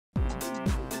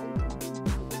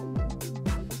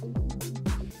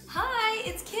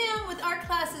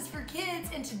Kids,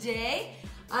 and today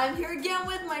I'm here again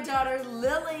with my daughter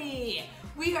Lily.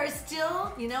 We are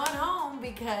still, at home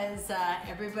because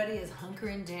everybody is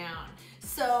hunkering down.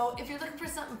 So if you're looking for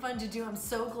something fun to do, I'm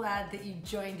so glad that you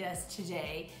joined us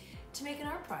today to make an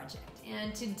art project.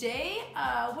 And today,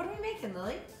 what are we making,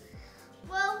 Lily?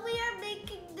 Well, we are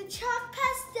making the chalk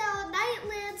pastel night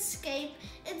landscape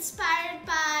inspired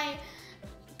by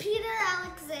Peter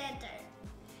Alexander.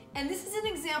 And this is an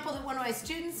example that one of my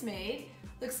students made.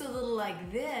 Looks a little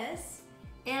like this.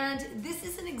 And this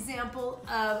is an example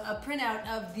of a printout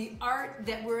of the art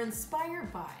that we're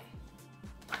inspired by.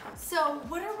 So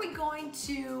what are we going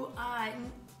to,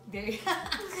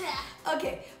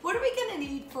 okay, what are we gonna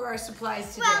need for our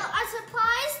supplies today? Well, our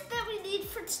supplies that we need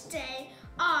for today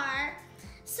are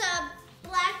some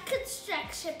black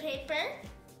construction paper,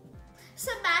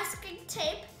 some masking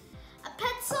tape, a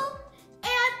pencil,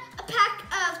 and a pack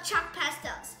of chalk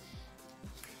pastels.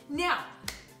 Now,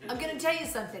 I'm gonna tell you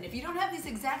something. If you don't have these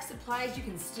exact supplies, you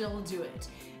can still do it.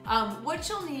 What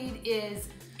you'll need is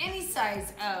any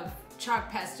size of chalk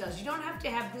pastels. You don't have to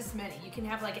have this many. You can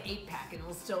have like an 8-pack and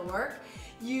it'll still work.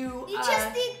 You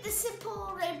just need the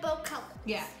simple rainbow color.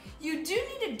 Yeah. You do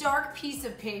need a dark piece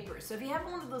of paper. So if you have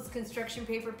one of those construction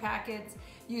paper packets,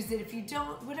 use it. If you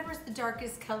don't, whatever's the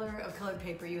darkest color of colored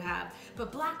paper you have.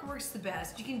 But black works the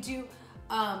best. You can do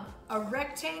a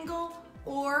rectangle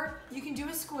or you can do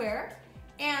a square.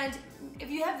 And if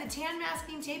you have the tan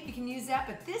masking tape, you can use that.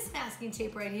 But this masking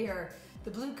tape right here, the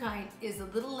blue kind, is a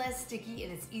little less sticky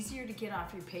and it's easier to get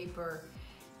off your paper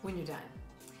when you're done.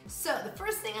 So the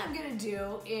first thing I'm gonna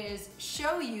do is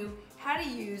show you how to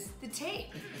use the tape.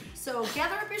 So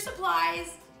gather up your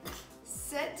supplies,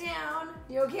 sit down.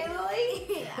 You okay,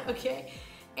 Lily? Yeah. Okay.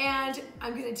 And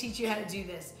I'm gonna teach you how to do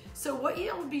this. So what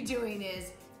you'll be doing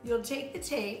is you'll take the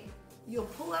tape, you'll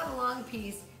pull out a long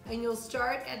piece, and you'll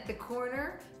start at the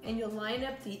corner and you'll line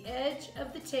up the edge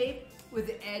of the tape with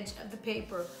the edge of the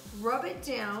paper. Rub it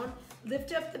down,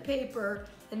 lift up the paper,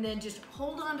 and then just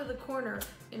hold on to the corner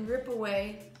and rip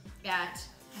away at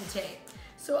the tape.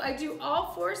 So I do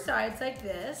all 4 sides like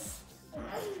this. Oh,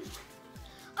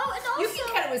 and also, you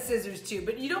can cut it with scissors too,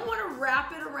 but you don't want to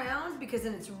wrap it around because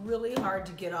then it's really hard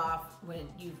to get off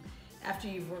after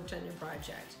you've worked on your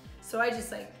project. So I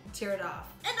just like tear it off.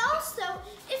 And also,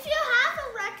 if you have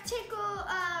a rectangle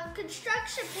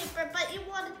construction paper, but you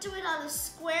want to do it on a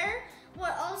square,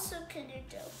 what also can you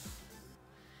do?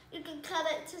 You can cut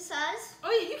it to size.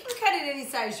 Oh yeah, you can cut it any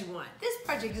size you want. This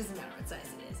project doesn't matter what size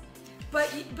it is.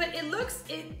 But it looks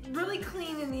really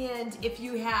clean in the end if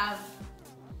you have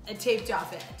a taped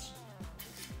off edge.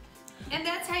 And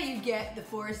that's how you get the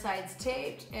 4 sides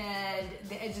taped, and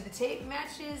the edge of the tape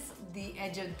matches the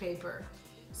edge of the paper.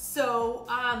 So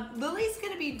Lily's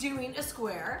gonna be doing a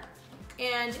square,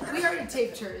 and we already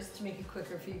taped hers to make it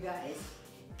quicker for you guys.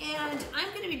 And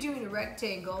I'm gonna be doing a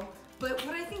rectangle, but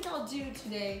what I think I'll do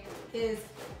today is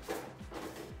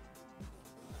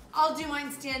I'll do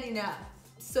mine standing up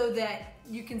so that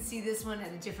you can see this one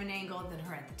at a different angle than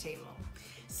her at the table.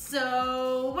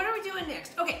 So what are we doing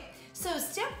next? Okay, so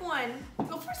step 1,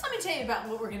 well first let me tell you about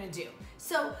what we're gonna do.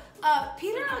 So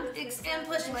Peter, and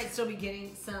plus you might still be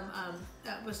getting some,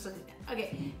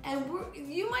 okay, and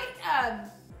you might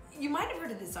have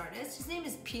heard of this artist. His name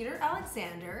is Peter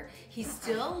Alexander. He's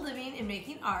still living and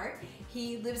making art.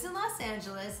 He lives in Los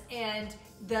Angeles, and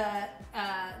the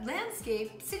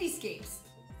cityscapes,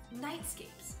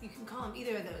 nightscapes, you can call them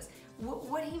either of those.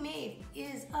 What he made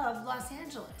is of Los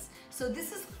Angeles. So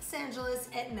this is Los Angeles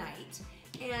at night,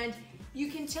 and you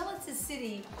can tell it's a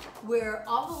city where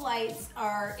all the lights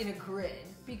are in a grid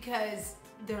because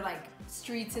they're like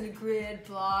streets in a grid,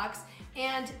 blocks,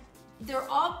 and they're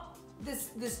all,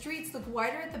 the streets look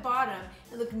wider at the bottom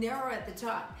and look narrower at the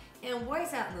top. And why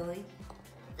is that, Lily?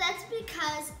 That's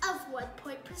because of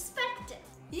 1-point perspective.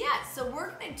 Yeah, so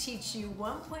we're gonna teach you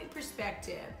 1-point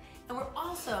perspective, and we're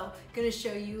also gonna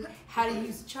show you how to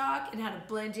use chalk and how to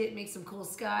blend it, make some cool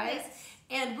skies. Yes.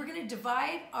 And we're gonna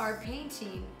divide our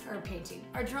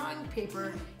drawing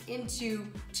paper into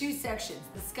 2 sections,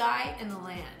 the sky and the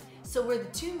land. So where the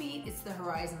 2 meet, it's the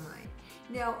horizon line.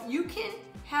 Now, you can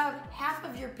have half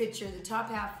of your picture, the top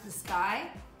half of the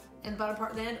sky and the bottom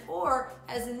part land, or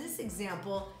as in this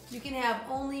example, you can have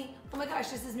only, oh my gosh,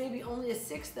 this is maybe only a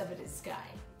 1/6 of it is sky.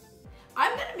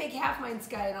 I'm gonna make half mine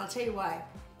sky, and I'll tell you why.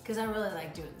 Because I really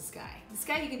like doing the sky. The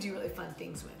sky you can do really fun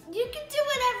things with. You can do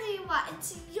whatever you want.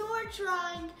 It's your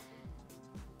drawing.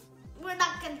 We're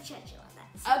not going to judge you on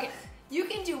that. So. Okay, you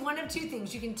can do one of 2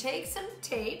 things. You can take some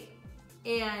tape,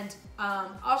 and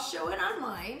I'll show it on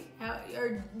mine.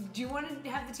 Or do you want to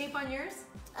have the tape on yours?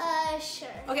 Sure.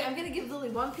 Okay, I'm going to give Lily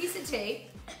 1 piece of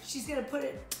tape. She's going to put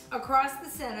it across the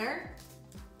center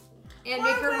and Or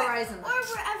make her where- horizon line. Or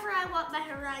wherever I want my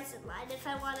horizon line. If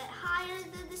I want it higher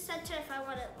than the center, if I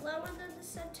want it lower than the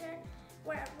center,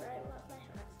 wherever I want my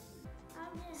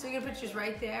horizon. So you're gonna put yours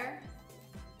right there?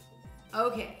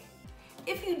 Okay.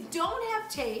 If you don't have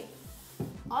tape,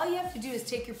 all you have to do is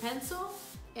take your pencil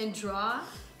and draw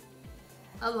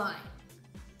a line.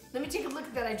 Let me take a look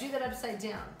at that. I drew that upside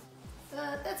down.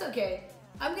 That's okay.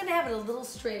 I'm gonna have it a little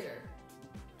straighter.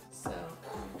 So,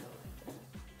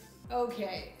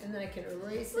 okay, and then I can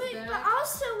erase Wait, it back. but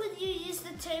also when you use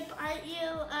the tape, aren't you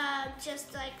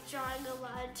just like drawing a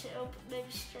line to make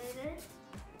straighter?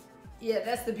 Yeah,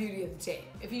 that's the beauty of the tape.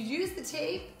 If you use the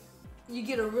tape, you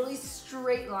get a really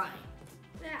straight line.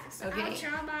 Yeah, so Okay. I'll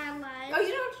draw my line. Oh,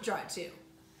 you don't have to draw it too.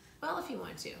 Well, if you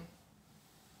want to,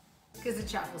 because the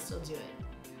chalk will still do it.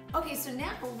 Okay, so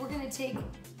now we're gonna take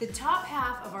the top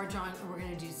half of our drawing and we're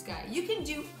gonna do sky. You can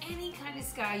do any kind of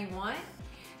sky you want.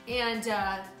 And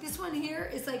this one here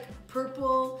is like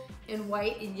purple and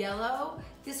white and yellow.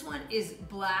 This one is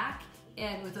black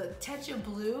and with a touch of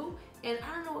blue. And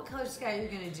I don't know what color sky you're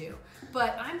gonna do,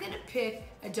 but I'm gonna pick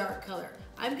a dark color.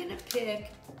 I'm gonna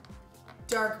pick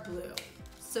dark blue.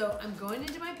 So I'm going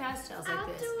into my pastels like I'll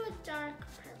this. do a dark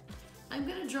purple. I'm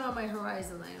gonna draw my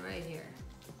horizon line right here.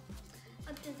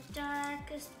 I'll do the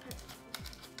darkest purple.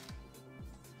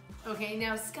 Okay,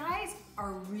 now skies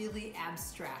are really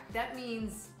abstract. That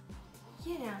means,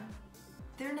 you know,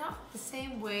 they're not the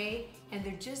same way and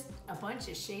they're just a bunch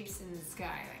of shapes in the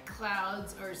sky, like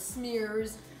clouds or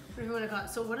smears, whatever you want to call it.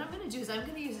 So what I'm gonna do is I'm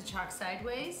gonna use a chalk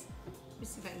sideways. Let me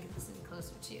see if I can get this in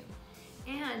closer to you.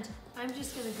 And I'm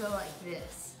just gonna go like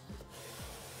this.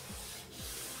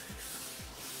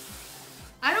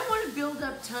 I don't want to build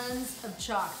up tons of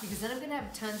chalk because then I'm gonna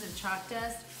have tons of chalk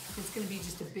dust. It's gonna be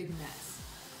just a big mess.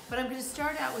 But I'm gonna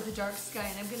start out with a dark sky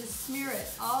and I'm gonna smear it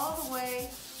all the way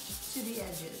to the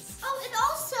edges. Oh, and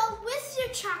also with your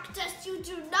chalk dust, you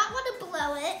do not want to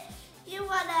blow it. You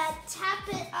want to tap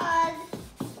it on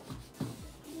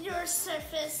your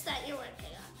surface that you're working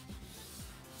on,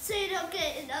 so you don't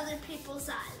get in other people's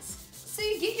eyes. So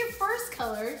you get your first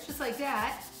color, just like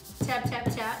that. Tap, tap,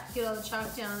 tap, get all the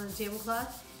chalk down on the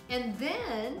tablecloth. And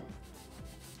then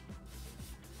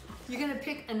you're gonna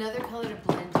pick another color to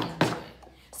blend into it.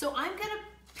 So I'm gonna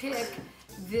pick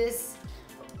this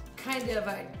kind of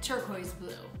a turquoise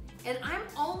blue. And I'm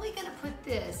only gonna put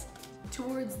this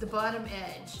towards the bottom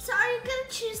edge. So are you going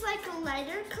to choose like a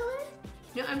lighter color?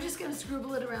 No, I'm just gonna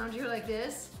scribble it around here like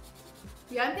this.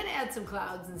 Yeah, I'm gonna add some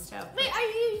clouds and stuff. Wait, are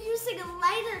you using a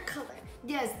lighter color?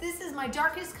 Yes, this is my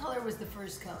darkest color was the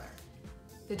first color.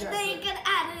 The dark Then you're blue. going to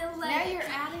add a lighter Now you're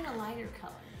color. adding a lighter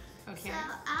color. Okay. So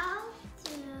I'll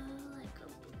do like a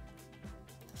blue.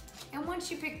 And once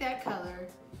you pick that color,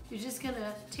 you're just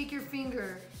gonna take your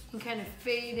finger and kind of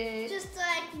fade it. Just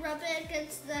like rub it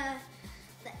against the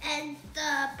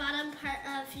bottom part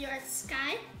of your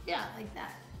sky. Yeah, like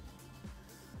that.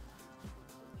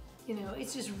 You know,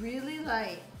 it's just really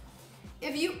light.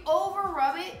 If you over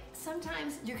rub it,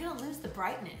 sometimes you're gonna lose the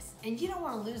brightness. And you don't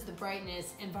wanna lose the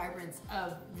brightness and vibrance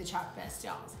of the chalk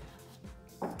pastels.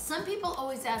 Some people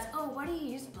always ask, oh, why do you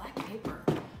use black paper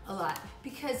a lot?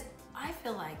 Because I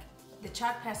feel like the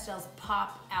chalk pastels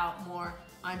pop out more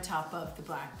on top of the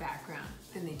black background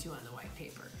than they do on the white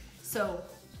paper. So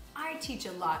I teach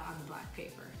a lot on the black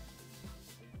paper.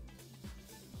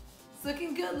 It's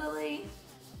looking good, Lily.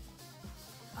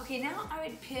 Okay, now I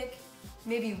would pick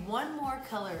maybe one more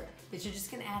color that you're just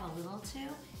gonna add a little to,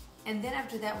 and then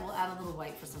after that we'll add a little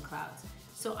white for some clouds.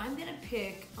 So I'm gonna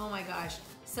pick, oh my gosh,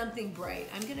 something bright.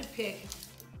 I'm gonna pick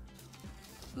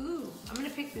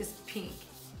this pink.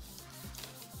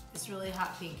 This really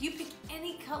hot pink. You pick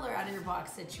any color out of your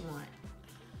box that you want.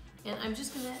 And I'm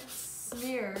just gonna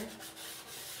smear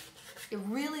it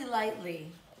really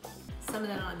lightly, some of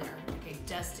that on there. Okay,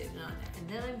 dust it on there. And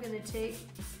then I'm gonna take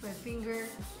my finger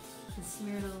and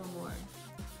smear it a little more.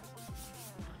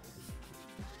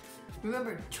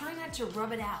 Remember, try not to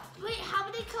rub it out. Wait, how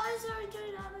many colors are we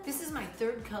doing on it? This is my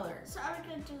third color. So are we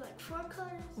gonna do like 4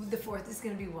 colors? The fourth is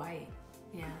gonna be white.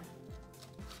 Yeah.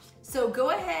 So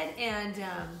go ahead and,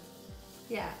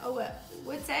 yeah. Oh,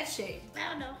 what's that shape? I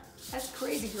don't know. That's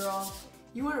crazy, girl.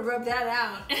 You wanna rub that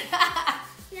out.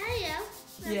 Yeah.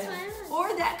 That's Yeah. what I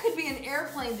want. Or that could be an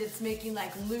airplane that's making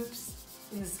like loops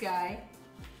in the sky.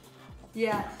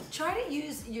 Yeah. Try to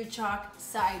use your chalk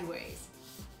sideways.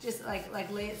 Just like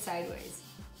lay it sideways.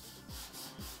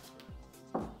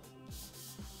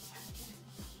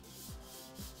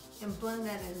 And blend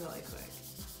that in really quick.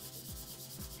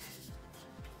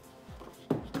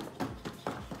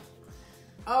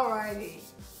 Alrighty.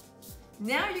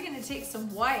 Now you're gonna take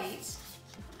some white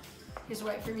Here's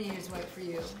white for me, here's white for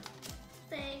you.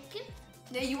 Thank you.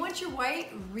 Now you want your white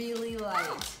really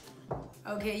light.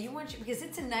 Okay, you want your, because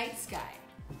it's a night sky.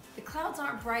 The clouds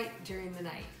aren't bright during the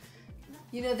night.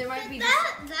 You know, there might be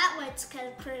that white's kind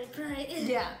of pretty bright.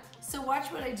 Yeah, so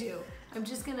watch what I do. I'm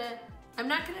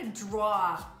not gonna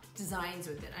draw designs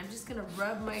with it. I'm just gonna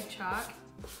rub my chalk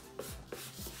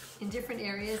in different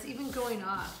areas, even going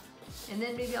off. And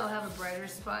then maybe I'll have a brighter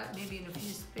spot, maybe in a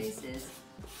few spaces.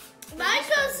 Mine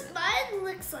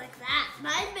looks like that.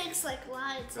 Mine makes like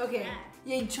lines. Okay, like that.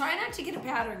 yeah, try not to get a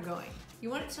pattern going. You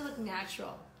want it to look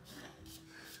natural.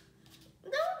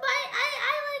 No,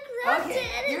 I like that.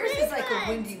 Okay, yours is like a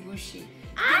windy whooshy.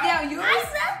 I yours. I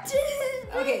left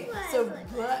it. Okay, so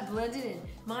blend it in.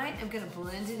 Mine, I'm gonna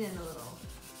blend it in a little.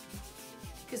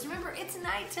 Because remember, it's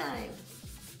nighttime.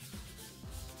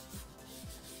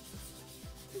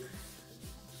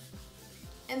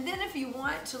 And then if you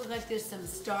want to look like there's some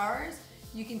stars,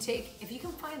 you can take, if you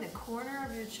can find the corner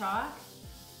of your chalk,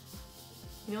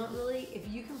 you know what, Lily? If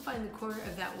you can find the corner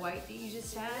of that white that you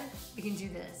just had, you can do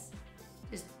this.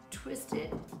 Just twist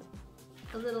it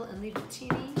a little and leave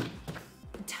the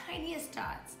tiniest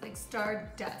dots, like star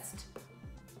dust.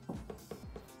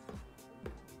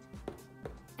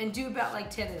 And do about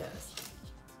like 10 of those.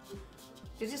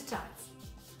 They're just dots.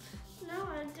 No,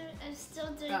 I'm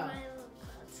still doing my little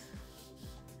clouds.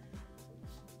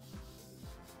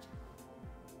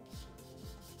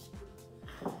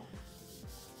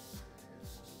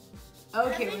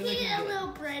 Okay, I'm making it a little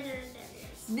brighter in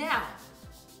areas. Now,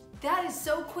 that is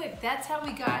so quick. That's how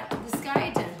we got the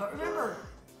sky done. But remember,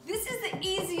 this is the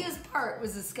easiest part,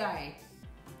 was the sky.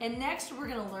 And next we're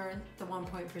gonna learn the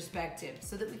 1-point perspective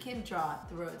so that we can draw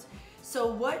the roads. So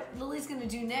what Lily's gonna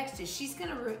do next is she's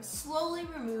gonna slowly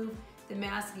remove the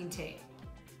masking tape.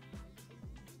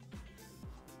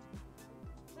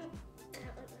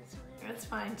 That's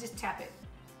fine, just tap it.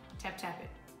 Tap, tap it.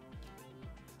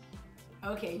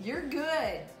 Okay, you're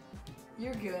good.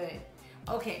 You're good.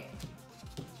 Okay.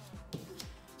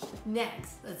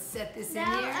 Next, let's set this in here.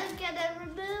 Now I'm gonna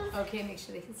remove. Okay, make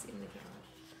sure they can see in the camera.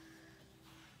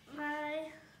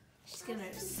 She's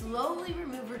gonna slowly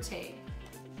remove her tape.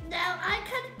 Now I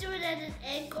kind of do it at an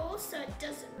angle so it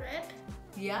doesn't rip.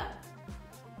 Yeah.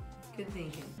 Good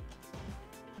thinking.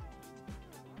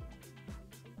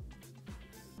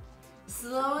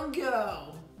 Slow and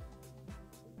go.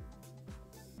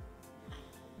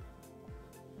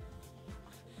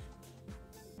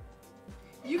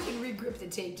 You can regrip the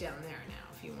tape down there now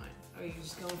if you want. Or you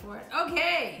just going for it?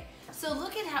 Okay. So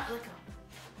look at how, let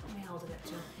me hold it up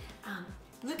to him.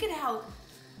 Look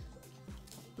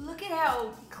at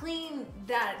how clean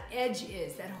that edge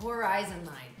is, that horizon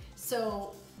line.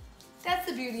 So that's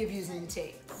the beauty of using the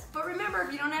tape. But remember,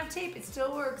 if you don't have tape, it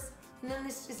still works. And then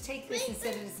let's just take this and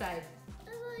set it aside.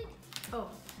 Oh.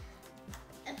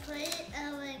 I put it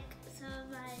like some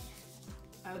of my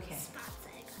spots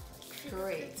that I got.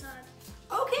 Great.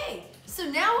 Okay, so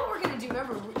now what we're gonna do,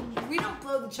 remember, we don't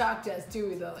blow the chalk dust, do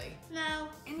we, Lily? No.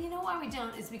 And you know why we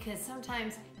don't? Is because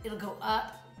sometimes it'll go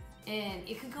up and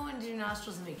it could go into your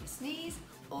nostrils and make you sneeze,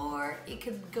 or it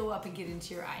could go up and get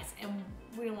into your eyes, and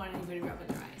we don't want anybody rubbing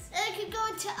their eyes. And it could go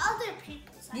into other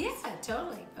people's eyes. Yeah,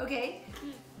 totally. Okay,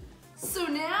 so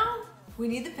now we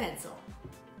need the pencil.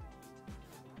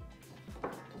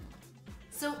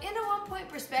 So in a 1-point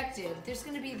perspective, there's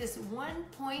gonna be this 1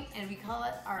 point, and we call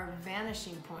it our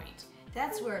vanishing point.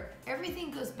 That's where everything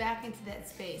goes back into that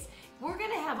space. We're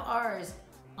gonna have ours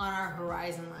on our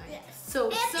horizon line. Yes. So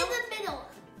in the middle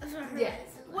of our horizon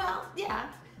line. Well, yeah.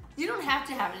 You don't have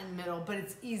to have it in the middle, but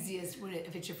it's easiest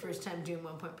if it's your first time doing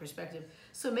 1-point perspective.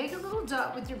 So make a little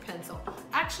dot with your pencil.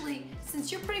 Actually,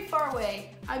 since you're pretty far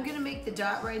away, I'm gonna make the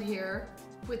dot right here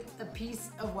with a piece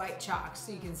of white chalk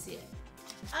so you can see it.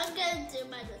 I'm gonna do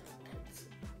my little pencil.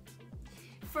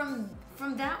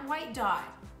 From that white dot,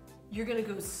 you're gonna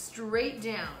go straight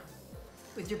down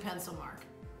with your pencil mark.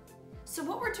 So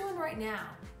what we're doing right now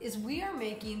is we are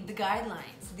making the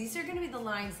guidelines. These are gonna be the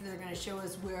lines that are gonna show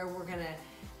us where we're gonna,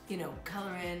 you know,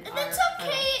 color in. And it's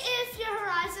okay if your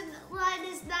horizon line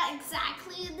is not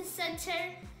exactly in the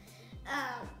center.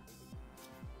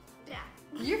 Yeah.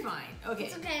 You're fine, okay.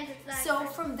 It's okay if it's not. So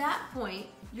from that point,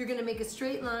 you're gonna make a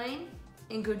straight line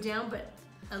and go down, but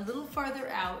a little farther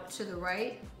out to the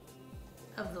right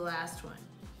of the last one,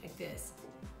 like this.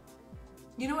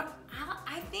 You know what,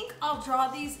 I think I'll draw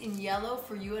these in yellow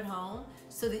for you at home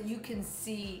so that you can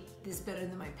see this better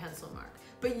than my pencil mark.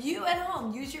 But you at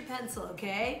home, use your pencil,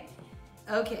 okay?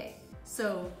 Okay,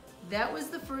 so that was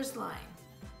the first line.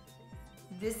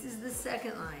 This is the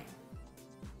second line.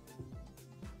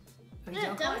 Okay,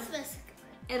 No, that was the second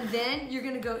line. And then you're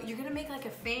gonna make like a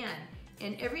fan.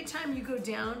 And every time you go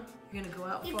down, you're gonna go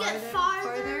out You farther, get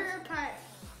farther apart.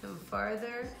 and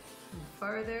farther, and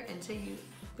farther until you,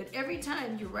 but every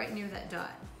time you're right near that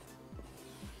dot.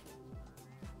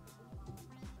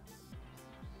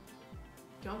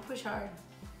 Don't push hard.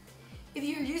 If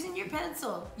you're using your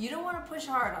pencil, you don't want to push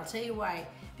hard. I'll tell you why.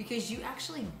 Because you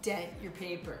actually dent your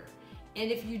paper.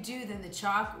 And if you do, then the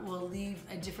chalk will leave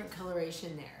a different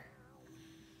coloration there.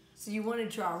 So you want to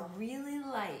draw really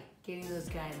light, getting those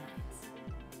guidelines.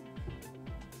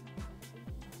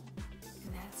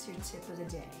 And that's your tip of the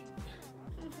day.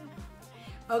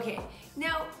 Okay,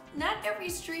 now, not every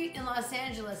street in Los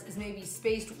Angeles is maybe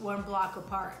spaced 1 block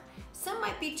apart. Some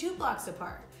might be 2 blocks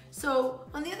apart. So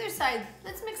on the other side,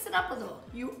 let's mix it up a little.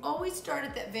 You always start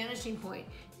at that vanishing point.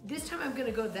 This time I'm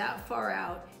gonna go that far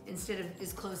out instead of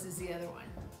as close as the other one.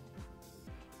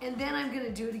 And then I'm gonna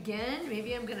do it again.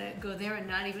 Maybe I'm gonna go there and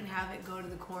not even have it go to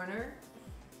the corner.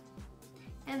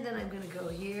 And then I'm gonna go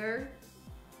here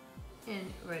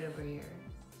and right over here.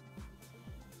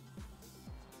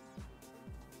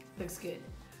 Looks good.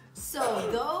 So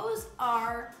those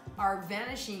are our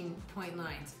vanishing point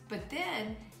lines. But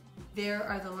then there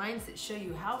are the lines that show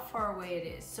you how far away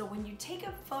it is. So when you take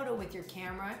a photo with your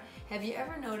camera, have you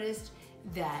ever noticed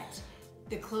that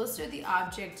the closer the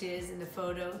object is in the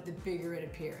photo, the bigger it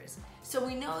appears? So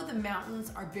we know the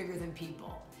mountains are bigger than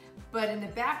people, but in the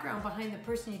background behind the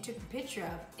person you took the picture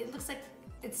of, it looks like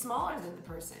it's smaller than the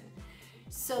person.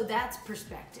 So that's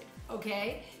perspective,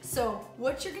 okay? So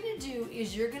what you're gonna do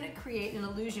is you're gonna create an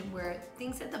illusion where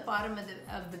things at the bottom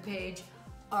of the page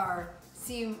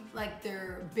seem like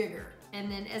they're bigger,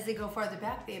 and then as they go farther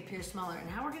back they appear smaller. And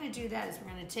how we're going to do that is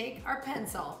we're going to take our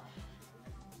pencil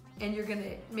and you're going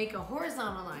to make a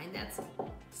horizontal line that's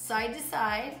side to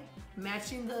side,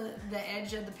 matching the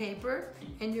edge of the paper,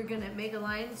 and you're going to make a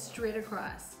line straight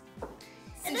across.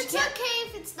 And it's okay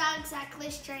if it's not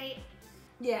exactly straight.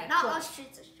 Yeah, not all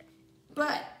streets are straight.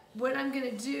 But what I'm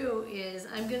going to do is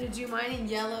I'm going to do mine in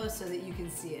yellow so that you can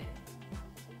see it.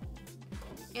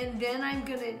 And then I'm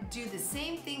gonna do the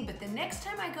same thing, but the next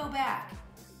time I go back,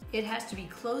 it has to be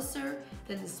closer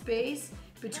than the space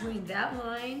between that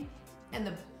line and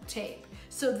the tape.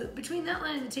 So between that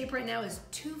line and the tape right now is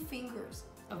 2 fingers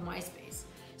of my space.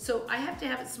 So I have to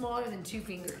have it smaller than 2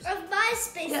 fingers. Of my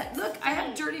space. Yeah, look, I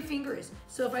have dirty fingers.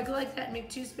 So if I go like that and make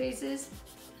 2 spaces,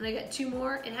 and I got 2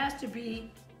 more, it has to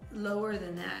be lower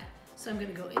than that. So I'm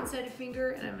gonna go inside a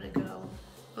finger, and I'm gonna go,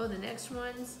 oh, the next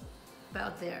one's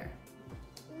about there.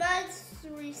 Mine's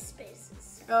 3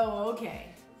 spaces. Oh,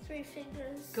 okay. 3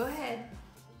 fingers. Go ahead.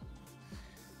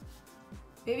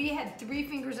 Maybe you had 3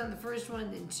 fingers on the first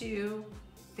one, then 2,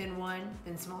 then 1,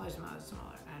 then smaller, smaller,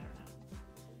 smaller. I don't know.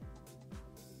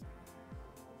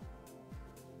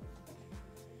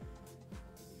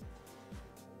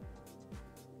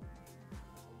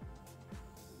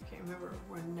 Okay, remember,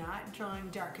 we're not drawing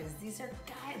dark because these are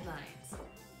guidelines.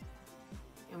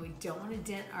 And we don't want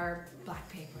to dent our black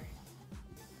paper.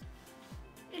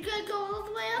 You're gonna go all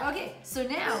the way up? Okay, so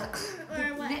now,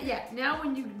 now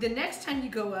when the next time you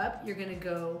go up, you're gonna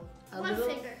go a little.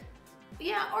 1 finger.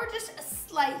 Yeah, or just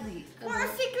slightly. Or a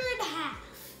finger and a half.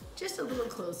 Just a little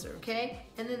closer, okay?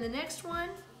 And then the next one,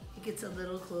 it gets a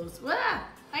little closer. Ah,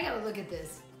 I gotta look at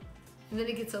this. And then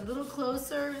it gets a little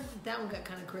closer. That one got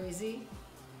kind of crazy.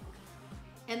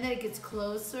 And then it gets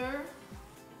closer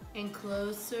and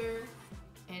closer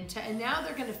and now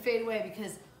they're gonna fade away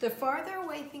because the farther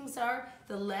away things are,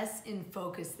 the less in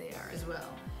focus they are as well.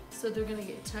 So they're gonna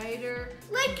get tighter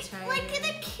and tighter. Like in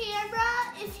a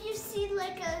camera, if you see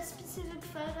like a specific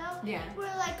photo,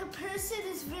 where like a person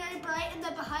is very bright and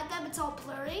then behind them it's all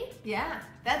blurry. Yeah,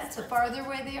 that's the farther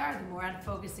away they are, the more out of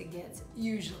focus it gets,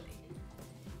 usually.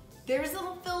 There's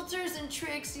little filters and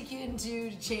tricks you can do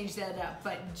to change that up,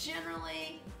 but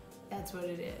generally, that's what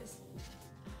it is.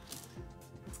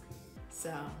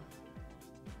 So,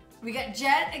 we got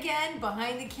Jet again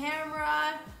behind the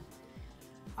camera,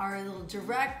 our little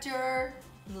director,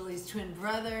 Lily's twin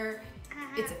brother.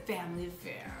 It's a family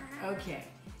affair. Okay,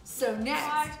 so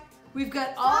next, we've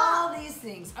got all these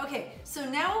things. Okay, so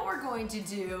now what we're going to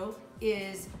do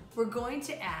is we're going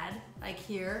to add, like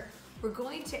here, we're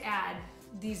going to add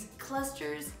these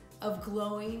clusters of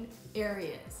glowing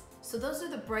areas. So those are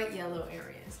the bright yellow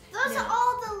areas. Those are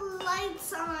all the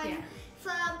lights on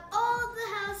from all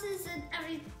the houses and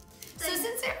everything. So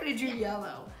since I already drew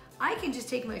yellow, I can just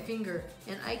take my finger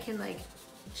and I can like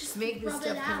just make this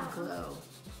stuff kind of glow.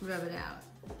 Rub it out.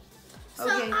 So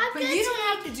okay, but you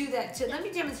don't have to do that too. Let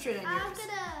me demonstrate on yours.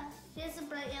 Here's a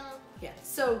bright yellow. Yeah,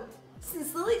 so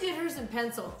since Lily did hers in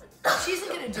pencil, she isn't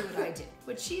gonna do what I did.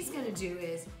 What she's gonna do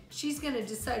is, she's gonna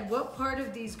decide what part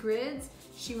of these grids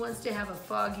she wants to have a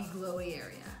foggy, glowy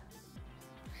area.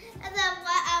 And then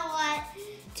what I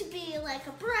want to be like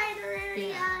a brighter area.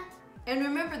 Yeah. And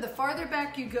remember, the farther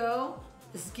back you go,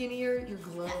 the skinnier your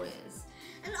glow is.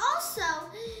 And also,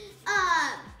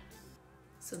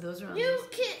 so those are on you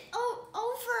these. can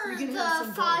over You can have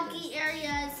the some foggy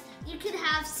areas. You can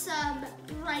have some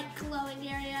bright glowing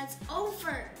areas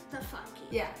over the foggy.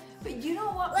 Yeah, but you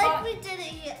don't want Like we did it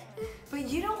here. But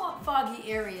you don't want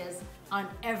foggy areas on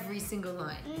every single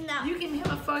line. No. You can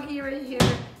have a foggy area here,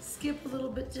 skip a little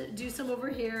bit to do some over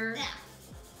here. Yeah.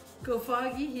 Go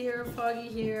foggy here,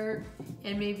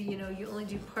 and maybe, you know, you only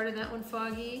do part of that one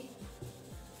foggy.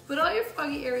 But all your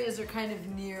foggy areas are kind of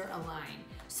near a line.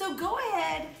 So go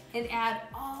ahead and add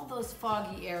all those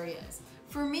foggy areas.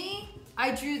 For me,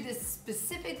 I drew this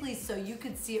specifically so you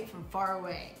could see it from far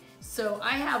away. So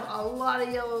I have a lot of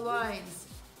yellow lines,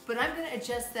 but I'm gonna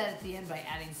adjust that at the end by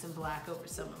adding some black over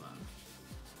some of them.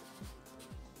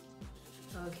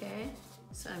 Okay,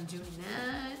 so I'm doing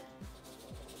that.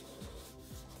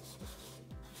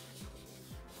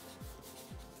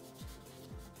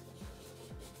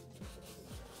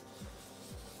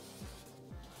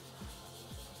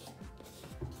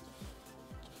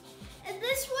 And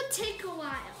this would take a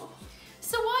while.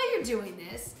 So while you're doing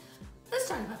this, let's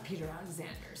talk about Peter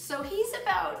Alexander. So he's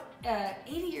about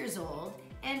 80 years old,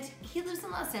 and he lives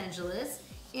in Los Angeles,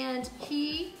 and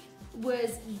he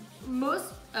was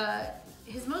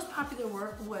his most popular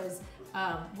work was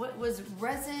what was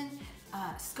resin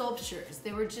sculptures.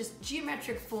 They were just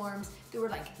geometric forms. They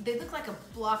looked like a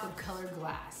block of colored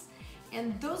glass,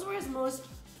 and those were his most.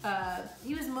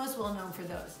 He was most well known for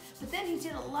those. But then he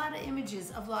did a lot of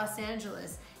images of Los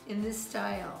Angeles in this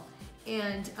style.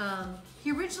 And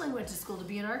he originally went to school to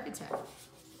be an architect.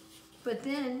 But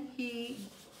then he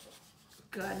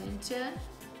got into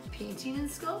painting and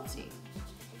sculpting.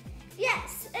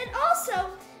 Yes, and also,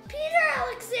 Peter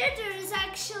Alexander is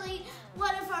actually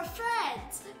one of our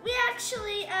friends. We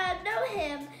actually know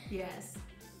him. Yes.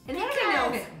 And how do we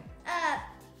know him?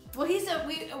 Well,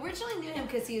 we originally knew him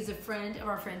because he is a friend of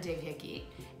our friend Dave Hickey,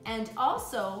 and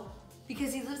also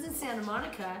because he lives in Santa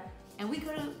Monica, and we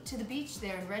go to the beach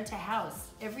there and rent a house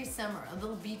every summer, a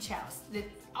little beach house that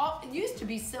it used to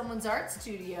be someone's art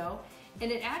studio, and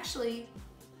it actually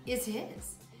is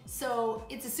his. So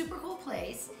it's a super cool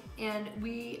place, and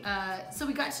we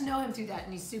got to know him through that,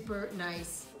 and he's super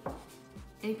nice. And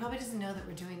he probably doesn't know that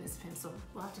we're doing this, Pim, so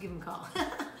we'll have to give him a call.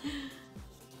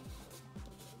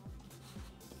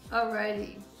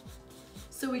 Alrighty,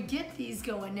 so we get these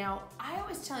going. Now, I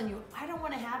was telling you, I don't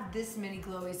want to have this many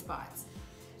glowy spots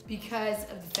because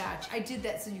of the fact, I did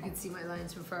that so you could see my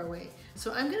lines from far away.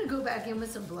 So I'm gonna go back in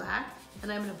with some black,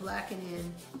 and I'm gonna blacken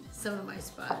in some of my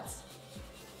spots.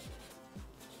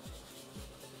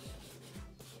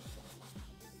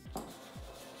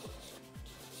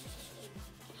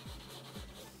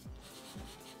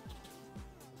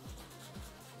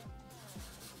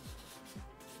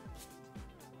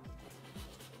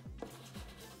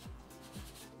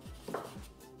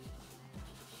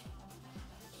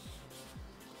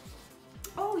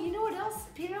 Oh, you know what else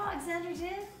Peter Alexander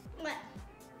did? What?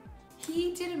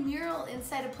 He did a mural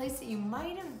inside a place that you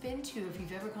might have been to if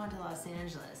you've ever gone to Los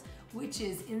Angeles, which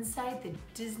is inside the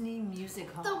Disney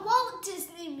Music Hall. The Walt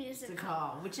Disney Music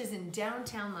Hall, which is in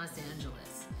downtown Los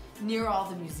Angeles, near all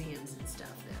the museums and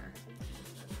stuff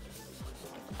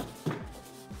there.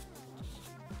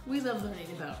 We love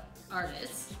learning about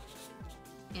artists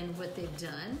and what they've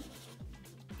done,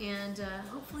 and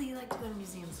hopefully you like to go to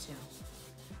museums too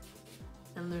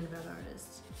and learn about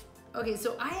artists. Okay,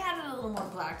 so I added a little more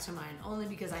black to mine only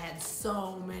because I had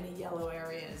so many yellow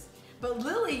areas. But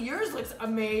Lily, yours looks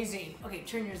amazing. Okay,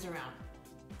 turn yours around.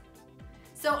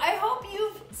 So I hope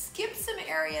you've skipped some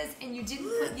areas and you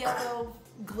didn't put yellow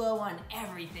glow on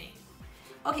everything.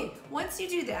 Okay, once you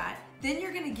do that, then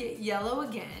you're gonna get yellow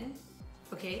again,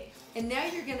 okay? And now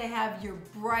you're gonna have your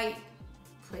bright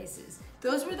places.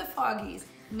 Those were the foggies.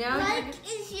 Now like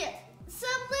in here. Some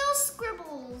little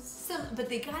scribbles. But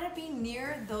they gotta be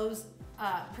near those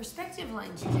perspective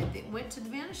lines you did that went to the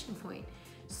vanishing point.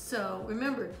 So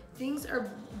remember, things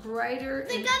are brighter.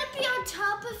 They gotta be on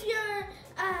top of your,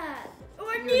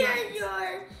 or near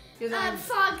your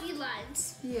foggy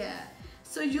lines. Yeah.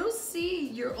 So you'll see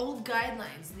your old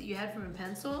guidelines that you had from a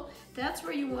pencil. That's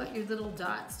where you want your little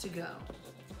dots to go.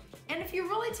 And if you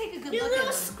really take a good Your look at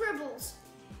little them, scribbles.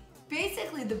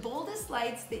 basically the boldest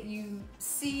lights that you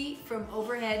see from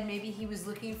overhead, maybe he was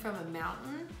looking from a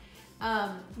mountain,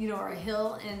 you know, or a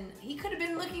hill, and he could have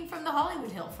been looking from the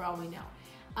Hollywood Hill for all we know.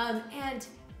 And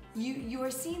you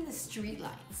are seeing the street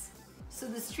lights. So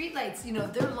the street lights, you know,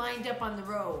 they're lined up on the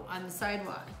road, on the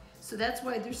sidewalk. So that's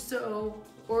why they're so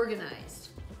organized.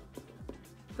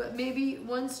 But maybe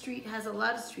one street has a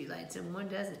lot of street lights and one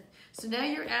doesn't. So now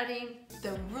you're adding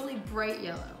the really bright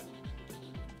yellow.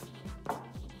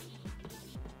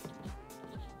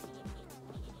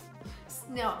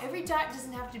 Now, every dot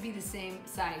doesn't have to be the same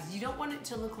size. You don't want it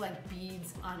to look like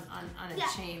beads on a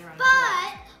chain or on a thread.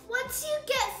 But once you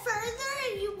get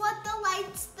further, you want the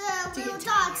lights, the little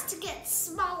dots to get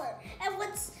smaller. And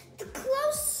once the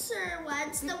closer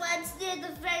ones, the ones near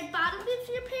the very bottom of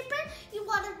your paper, you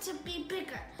want them to be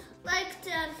bigger, like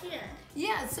down here.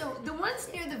 Yeah, so the ones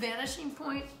near the vanishing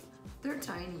point, they're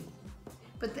tiny.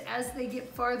 But as they get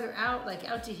farther out, like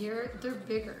out to here, they're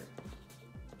bigger.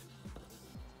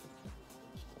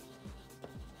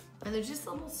 And they're just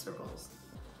little circles.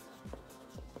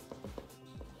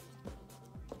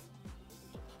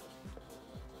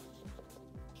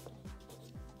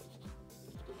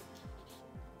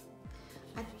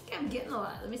 I think I'm getting a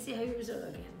lot. Let me see how yours are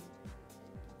looking.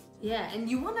 Yeah, and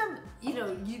you want them, you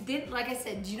know, you didn't, like I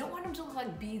said, you don't want them to look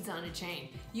like beads on a chain.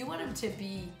 You want them to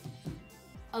be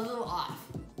a little off.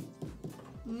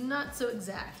 Not so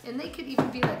exact. And they could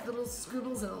even be like little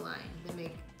scribbles in a line that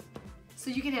make, so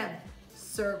you can have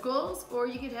circles, or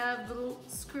you could have little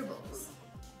scribbles.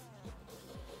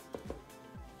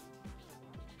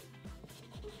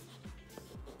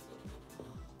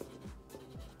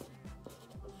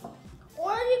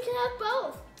 Or you can have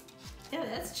both. Yeah,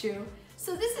 that's true.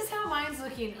 So this is how mine's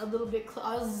looking a little bit close.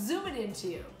 I'll zoom it into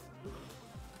you.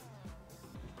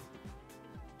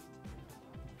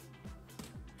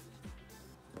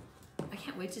 I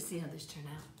can't wait to see how this turn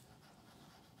out.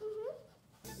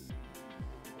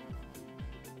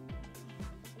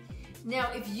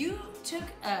 Now, if you took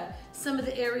some of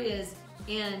the areas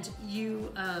and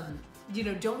you, you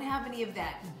know, don't have any of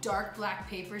that dark black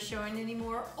paper showing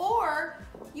anymore, or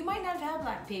you might not have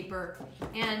black paper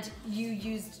and you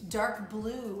used dark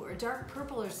blue or dark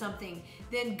purple or something,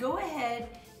 then go ahead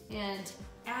and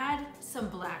add some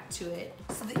black to it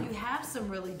so that you have some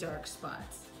really dark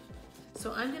spots.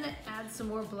 So I'm gonna add some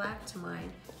more black to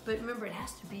mine, but remember, it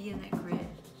has to be in that grid.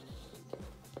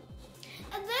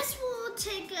 And this will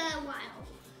take a while.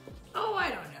 Oh, I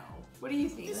don't know. What do you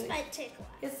think? This might take a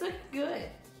while. It's looking good.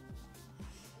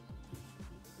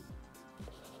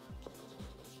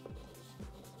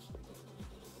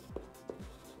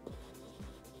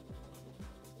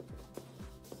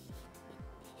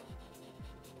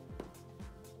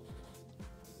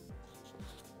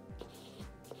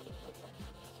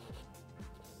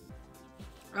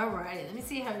 All right, let me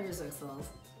see how yours looks, Lils.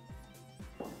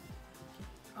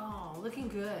 Oh, looking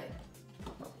good.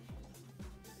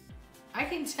 I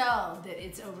can tell that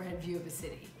it's overhead view of a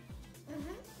city. And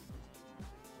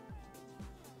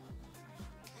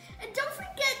don't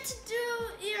forget to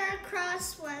do your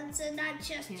cross ones and not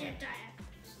just your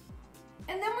diagonals.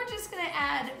 And then we're just gonna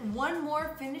add one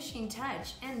more finishing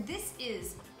touch, and this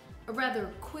is a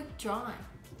rather quick drawing.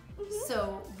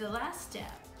 So the last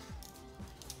step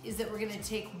is that we're gonna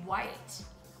take white.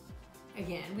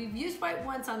 Again, we've used white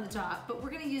once on the top, but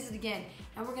we're gonna use it again,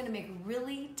 and we're gonna make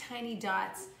really tiny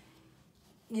dots,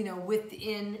 you know,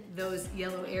 within those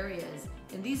yellow areas.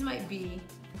 And these might be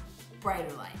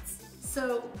brighter lights.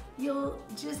 So you'll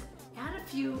just add a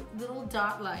few little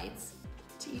dot lights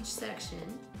to each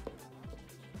section.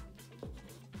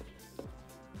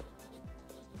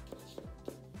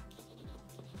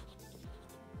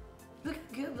 Look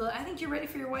good, Lil. I think you're ready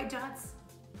for your white dots.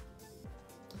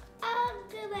 I'm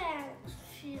gonna add a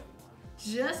few more.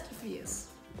 Just a few.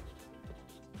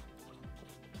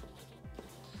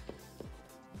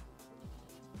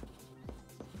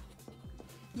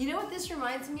 You know what this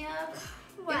reminds me of?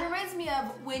 What? It reminds me of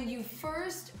when you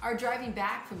first are driving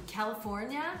back from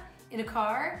California in a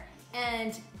car,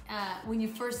 and when you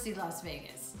first see Las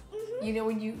Vegas. You know,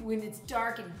 when it's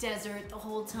dark and desert the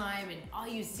whole time, and all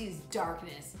you see is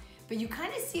darkness, but you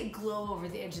kind of see a glow over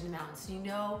the edge of the mountain, so you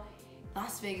know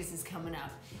Las Vegas is coming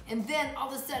up. And then all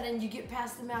of a sudden you get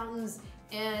past the mountains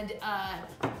and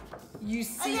you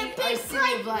see our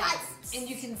city of lights, and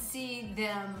you can see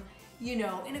them, you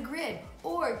know, in a grid.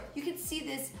 Or you can see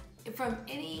this from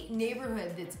any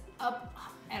neighborhood that's up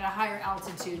at a higher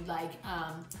altitude, like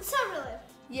Summerlin.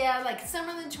 yeah, like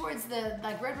Summerlin towards the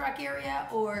Red Rock area,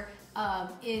 or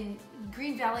in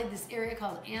Green Valley, this area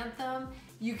called Anthem.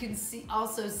 You can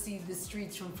also see the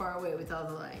streets from far away with all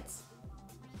the lights.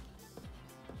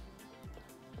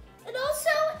 And also,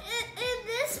 in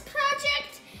this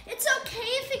project, it's okay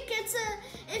if it gets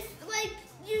if like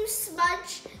you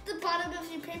smudge the bottom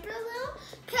of your paper a little,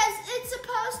 because it's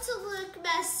supposed to look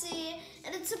messy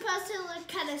and it's supposed to look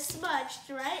kind of smudged,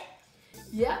 right?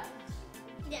 Yeah.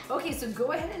 Yeah. Okay, so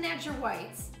go ahead and add your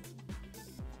whites.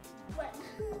 What?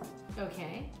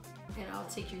 Okay. And I'll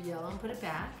take your yellow and put it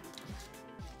back.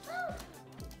 Oh.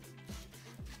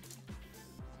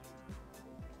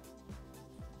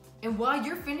 And while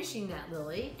you're finishing that,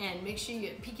 Lily, and make sure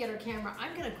you peek at our camera,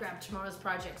 I'm gonna grab tomorrow's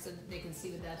project so that they can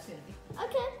see what that's gonna be.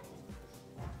 Okay.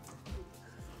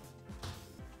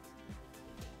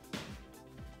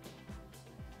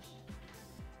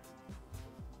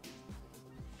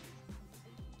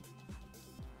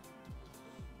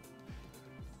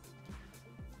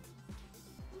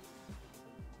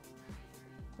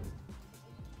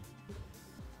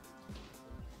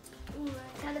 Ooh,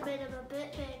 I got a bit of a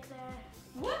bit big there.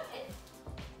 What?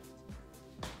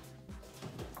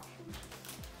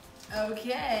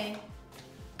 Okay.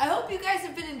 I hope you guys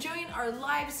have been enjoying our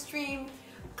live stream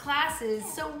classes.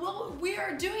 So we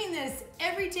are doing this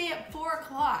every day at 4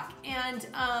 o'clock, and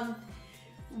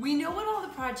we know what all the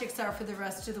projects are for the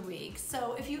rest of the week.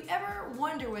 So if you ever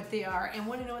wonder what they are and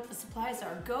want to know what the supplies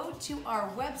are, go to our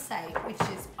website, which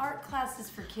is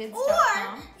artclassesforkids.com.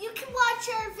 Or you can watch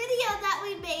our video that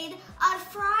we made on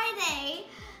Friday.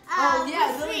 Oh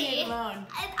yeah, with Lily me. made alone.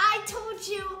 And I told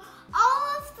you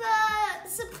all of the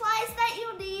supplies that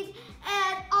you need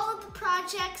and all of the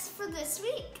projects for this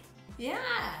week.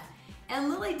 Yeah, and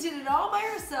Lily did it all by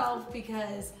herself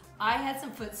because I had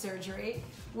some foot surgery,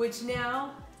 which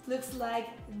now looks like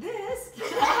this.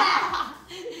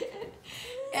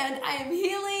 And I am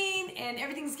healing and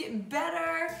everything's getting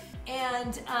better.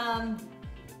 And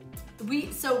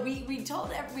we showed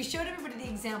everybody the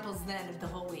examples then of the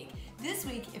whole week. This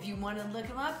week, if you want to look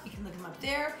them up, you can look them up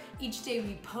there. Each day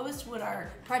we post what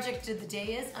our project of the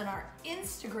day is on our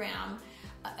Instagram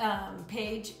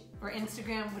page, or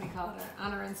Instagram, what do you call it?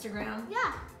 On our Instagram?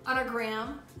 Yeah. On our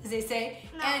gram, as they say.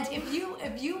 No. And if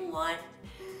you want,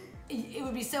 it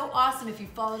would be so awesome if you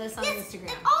followed us on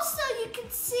Instagram. And also you can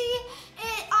see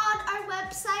it on our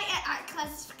website at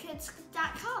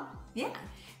artclassesforkids.com. Yeah.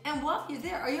 And while you're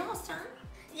there, are you almost done?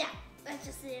 Yeah. I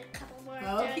just need a couple more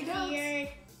Okey down dokes. here.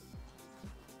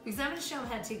 Because I'm going to show them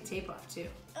how to take tape off too.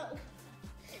 Oh.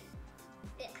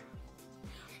 Yeah.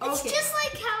 Okay. It's just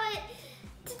like how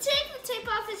to take the tape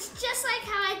off, it's just like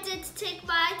how I did to take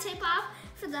my tape off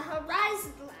for the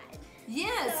horizon line.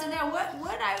 Yeah, so now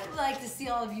what I would like to see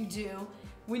all of you do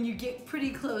when you get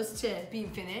pretty close to being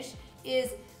finished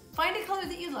is find a color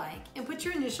that you like and put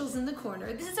your initials in the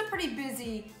corner. This is a pretty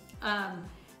busy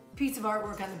piece of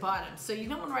artwork on the bottom, so you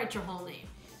don't want to write your whole name.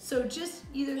 So just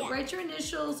either write your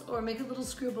initials or make a little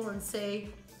scribble and say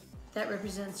that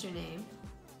represents your name.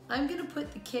 I'm going to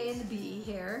put the K and the B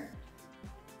here,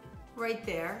 right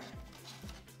there.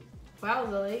 Wow,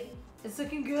 Lily, it's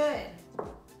looking good.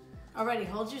 Alrighty,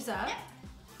 hold yours up.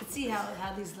 Let's see how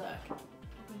these look.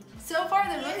 So far,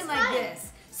 they're looking like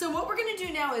this. So what we're gonna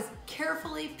do now is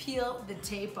carefully peel the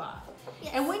tape off.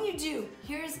 Yes. And when you do,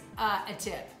 here's a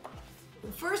tip.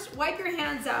 First, wipe your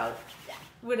hands out.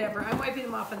 Whatever, I'm wiping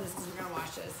them off on this because we're gonna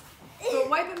wash this. But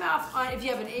wipe them off on if you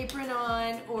have an apron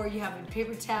on or you have a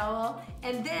paper towel.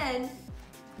 And then,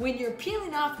 when you're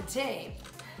peeling off the tape,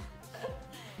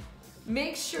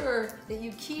 make sure that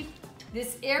you keep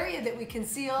this area that we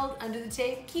concealed under the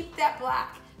tape, keep that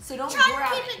black. So don't grab Try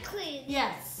to keep it clean.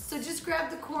 Yes. So just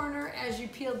grab the corner as you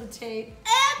peel the tape.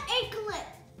 And angle it.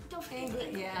 Don't forget Angle to it.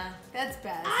 angle it. Yeah, that's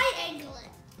best. I angle it.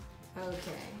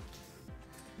 Okay.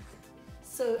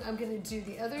 So I'm gonna do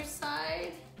the other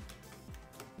side.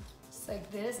 Just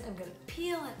like this. I'm gonna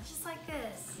peel it just like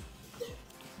this.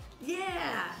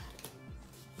 Yeah.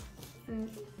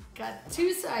 And got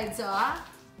two sides off.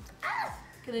 Ah.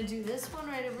 Gonna do this one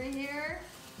right over here.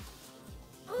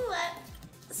 Ooh,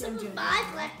 some doing of my that.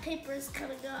 black paper is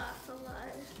coming off a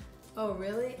lot. Oh,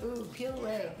 really? Ooh, peel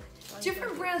away.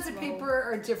 Different brands of paper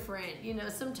are different. You know,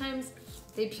 sometimes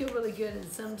they peel really good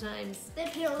and sometimes, They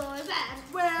peel really bad.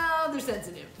 well, they're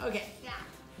sensitive. Okay.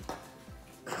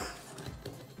 Yeah.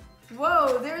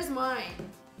 Whoa, there's mine.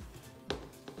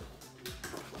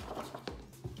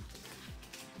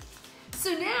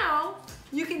 So now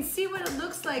you can see what it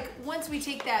looks like once we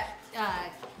take that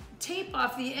tape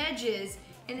off the edges,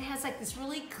 and it has like this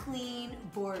really clean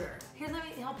border. Here, let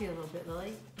me help you a little bit,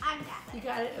 Lily. I got You it.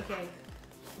 got it? Okay.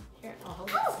 Here, I'll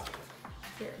hold Oh. it.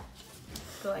 Here.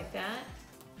 Go like that.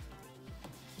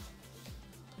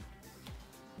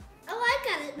 Oh, I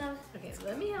got it now. Okay, so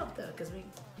let me help though, because we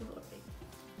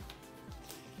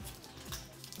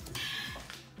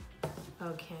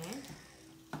okay.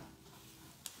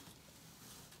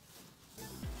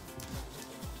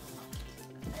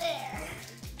 There.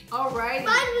 All right.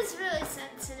 Mine was really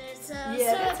sensitive, so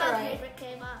Yeah, some that's of all my right. paper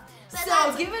came off. But So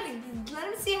that's give it, let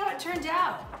him see how it turned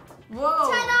out.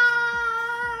 Whoa.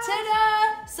 Ta-da!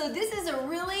 Ta-da! So this is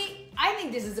I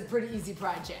think this is a pretty easy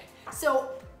project.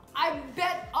 So I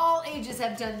bet all ages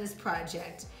have done this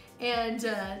project. And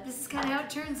this is kind of how it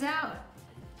turns out.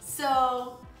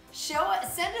 So send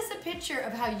us a picture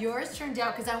of how yours turned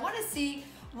out, because I want to see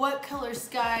what color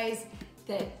skies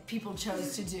that people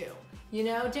chose to do. You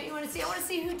know, don't you want to see? I want to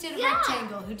see who did a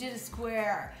rectangle, who did a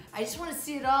square. I just want to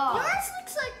see it all. Yours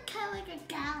looks like kind of like a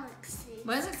galaxy.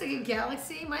 Mine looks like a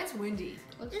galaxy. Mine's windy.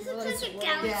 This looks like a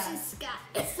galaxy sky.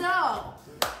 So,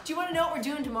 do you want to know what we're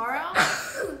doing tomorrow?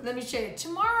 Let me show you.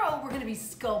 Tomorrow we're going to be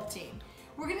sculpting.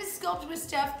 We're going to sculpt with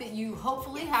stuff that you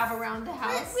hopefully have around the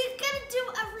house. We're going to do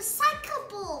a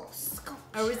recyclable sculpture.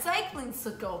 A recycling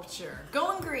sculpture.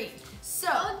 Going green. So,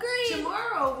 Going green.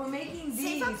 tomorrow we're making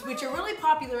these, which are really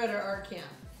popular at our art camp.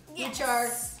 Yes. Which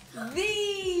are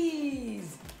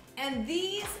these. And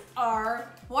these are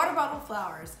water bottle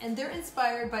flowers. And they're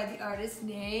inspired by the artist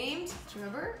named, do you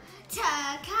remember?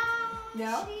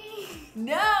 Takashi.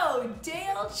 No,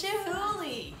 Dale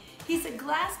Chihuly. He's a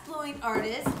glass-blowing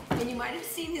artist, and you might have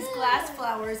seen his glass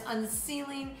flowers on the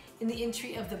ceiling in the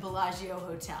entry of the Bellagio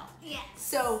Hotel. Yes.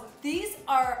 So these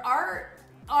are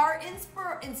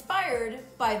inspired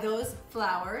by those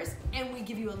flowers, and we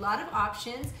give you a lot of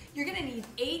options. You're gonna need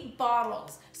 8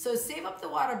 bottles, so save up the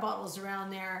water bottles around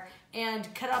there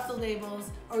and cut off the labels,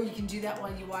 or you can do that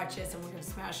while you watch us, and we're gonna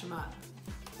smash them up.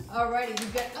 Alrighty,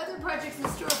 we've got other projects in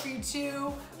store for you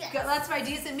too. We've got lots of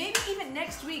ideas, and maybe even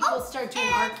next week we'll start doing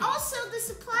art camp. And also the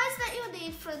supplies that you'll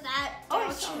need for that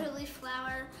truly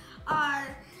flower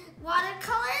are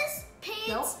watercolors,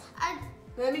 paints,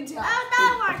 let me tell you.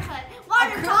 not watercolor,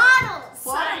 water bottles.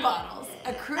 Water bottles,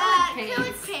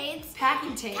 acrylic paints,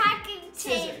 packing tape,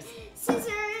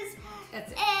 scissors,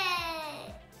 that's it.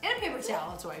 And a paper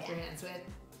towel to wipe your hands with.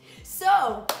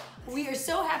 So, we are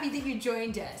so happy that you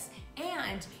joined us.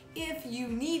 And if you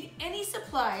need any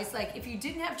supplies, like if you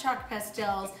didn't have chalk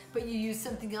pastels, but you use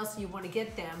something else and you want to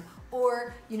get them,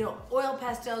 or, you know, oil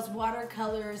pastels,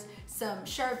 watercolors, some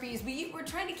Sharpies, we're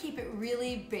trying to keep it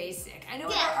really basic. I know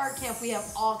at our art camp we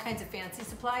have all kinds of fancy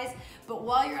supplies, but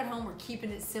while you're at home, we're keeping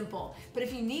it simple. But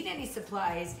if you need any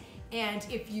supplies, and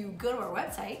if you go to our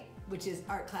website, which is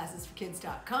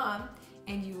artclassesforkids.com,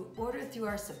 and you order through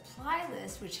our supply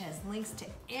list, which has links to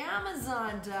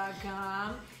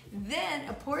Amazon.com, then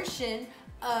a portion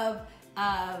of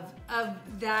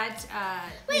that.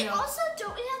 Wait, also,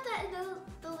 don't we have that in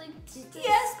the link to the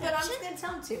Yes, but I'm just going to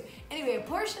tell them to. Anyway, a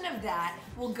portion of that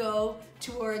will go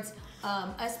towards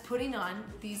us putting on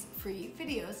these free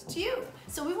videos to you.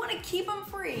 So we want to keep them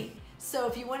free. So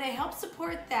if you want to help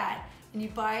support that, and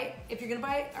if you're going to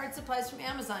buy art supplies from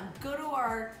Amazon, go to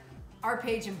our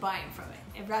page and buy them from it,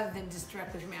 and rather than just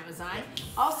directly from Amazon.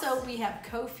 Also, we have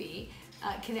Ko-fi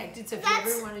connected, so if you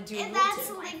ever want to do a little that's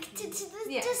tip. linked to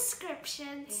the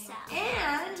description. So.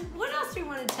 And what else do we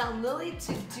want to tell Lily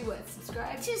to do? What?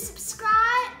 Subscribe? To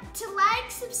subscribe, to like,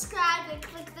 subscribe, and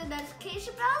click the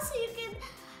notification bell so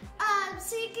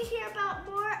you can hear about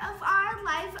more of our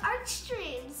live art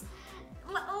streams.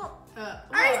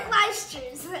 Live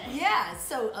streams. Yeah,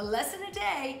 so a lesson a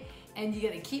day, and you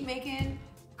gotta keep making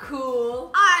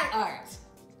cool art.